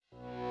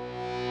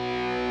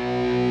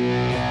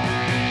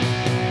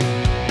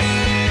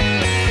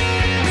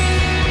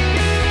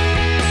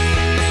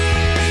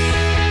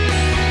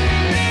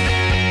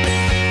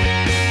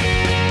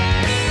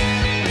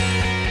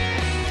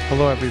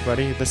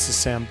everybody. This is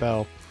Sam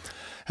Bell.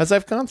 As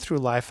I've gone through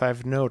life,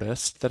 I've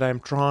noticed that I'm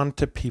drawn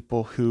to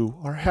people who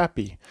are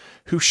happy,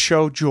 who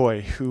show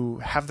joy, who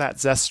have that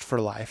zest for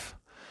life.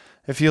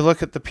 If you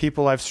look at the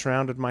people I've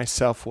surrounded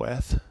myself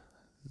with,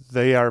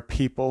 they are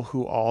people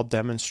who all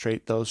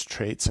demonstrate those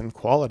traits and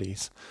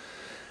qualities.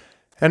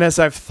 And as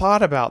I've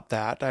thought about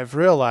that, I've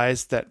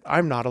realized that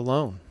I'm not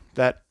alone,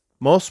 that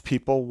most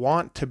people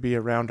want to be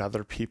around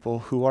other people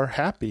who are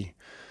happy.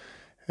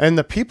 In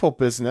the people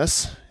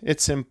business,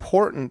 it's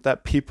important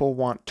that people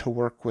want to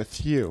work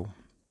with you.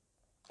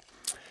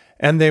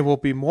 And they will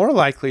be more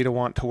likely to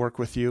want to work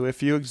with you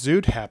if you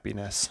exude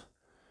happiness.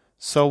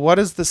 So what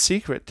is the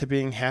secret to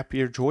being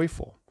happy or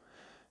joyful?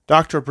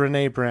 Dr.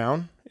 Brené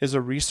Brown is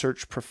a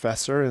research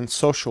professor in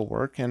social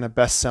work and a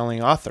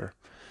best-selling author.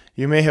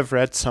 You may have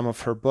read some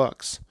of her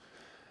books.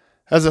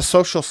 As a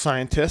social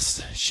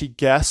scientist, she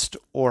guessed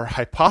or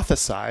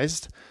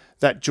hypothesized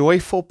that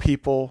joyful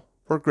people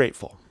were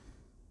grateful.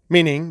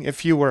 Meaning,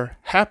 if you were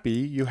happy,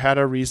 you had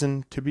a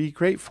reason to be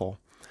grateful.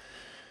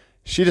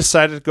 She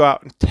decided to go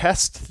out and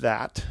test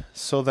that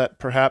so that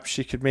perhaps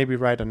she could maybe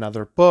write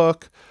another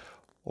book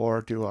or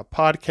do a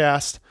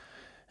podcast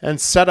and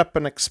set up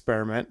an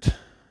experiment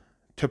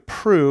to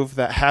prove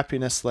that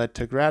happiness led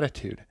to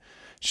gratitude.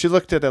 She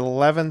looked at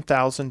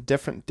 11,000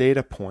 different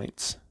data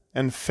points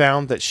and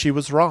found that she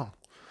was wrong.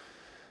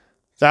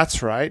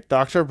 That's right,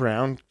 Dr.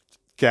 Brown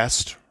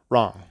guessed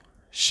wrong.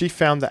 She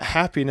found that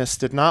happiness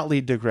did not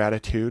lead to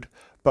gratitude,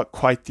 but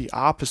quite the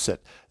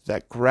opposite,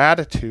 that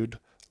gratitude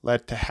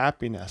led to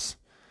happiness.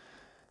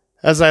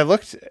 As I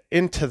looked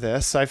into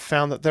this, I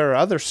found that there are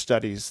other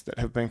studies that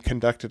have been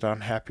conducted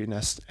on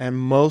happiness, and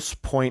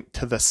most point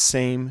to the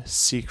same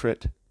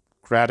secret,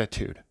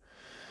 gratitude.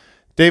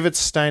 David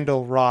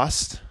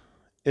Steindl-Rast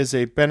is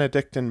a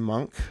Benedictine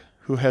monk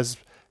who has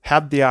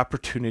had the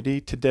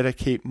opportunity to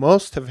dedicate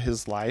most of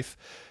his life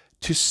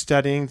to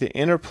studying the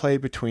interplay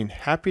between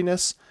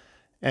happiness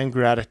and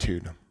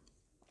gratitude.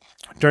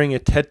 During a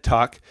TED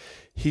Talk,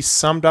 he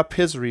summed up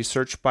his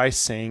research by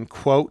saying,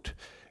 quote,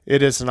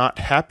 "It is not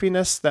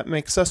happiness that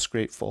makes us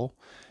grateful.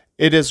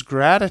 It is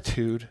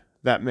gratitude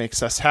that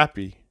makes us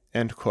happy,"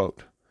 end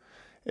quote.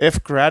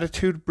 If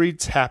gratitude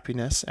breeds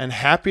happiness and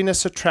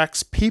happiness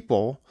attracts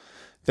people,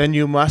 then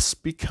you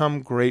must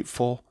become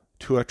grateful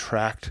to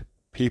attract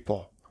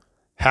people.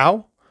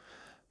 How?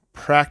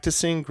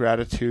 Practicing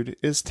gratitude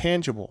is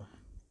tangible.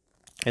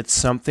 It's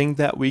something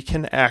that we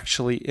can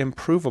actually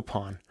improve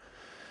upon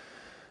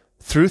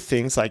through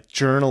things like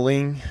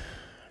journaling,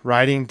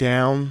 writing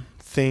down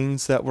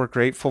things that we're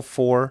grateful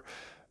for,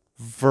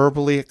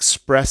 verbally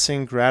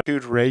expressing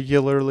gratitude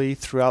regularly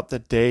throughout the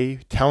day,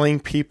 telling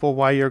people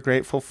why you're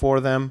grateful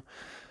for them,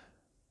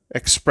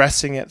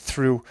 expressing it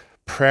through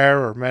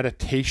prayer or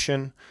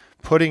meditation,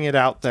 putting it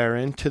out there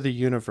into the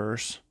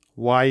universe,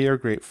 why you're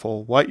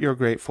grateful, what you're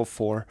grateful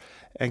for,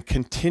 and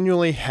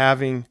continually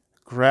having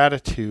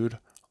gratitude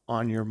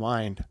on your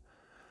mind.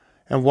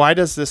 And why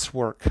does this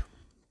work?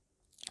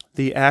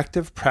 The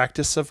active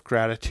practice of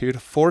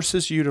gratitude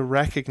forces you to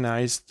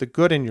recognize the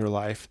good in your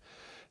life,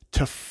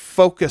 to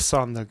focus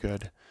on the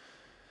good,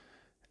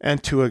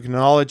 and to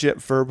acknowledge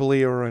it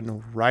verbally or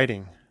in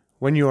writing.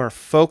 When you are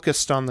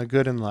focused on the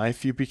good in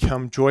life, you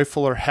become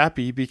joyful or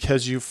happy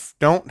because you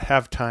don't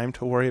have time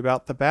to worry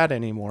about the bad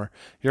anymore.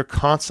 You're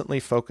constantly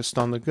focused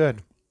on the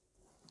good.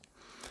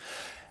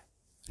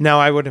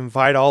 Now, I would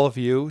invite all of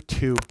you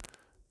to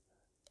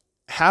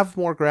have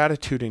more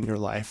gratitude in your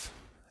life.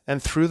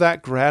 And through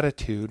that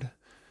gratitude,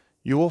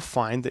 you will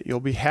find that you'll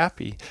be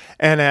happy.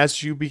 And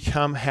as you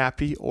become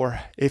happy,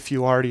 or if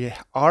you already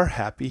are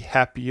happy,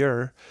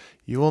 happier,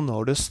 you will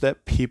notice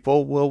that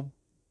people will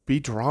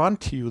be drawn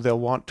to you. They'll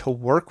want to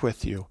work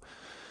with you.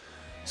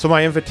 So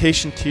my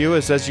invitation to you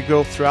is, as you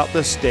go throughout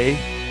this day,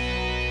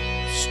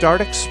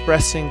 start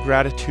expressing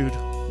gratitude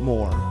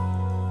more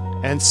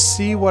and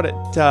see what it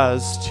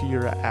does to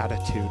your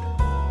attitude.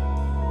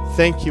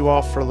 Thank you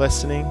all for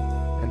listening,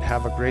 and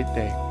have a great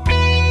day.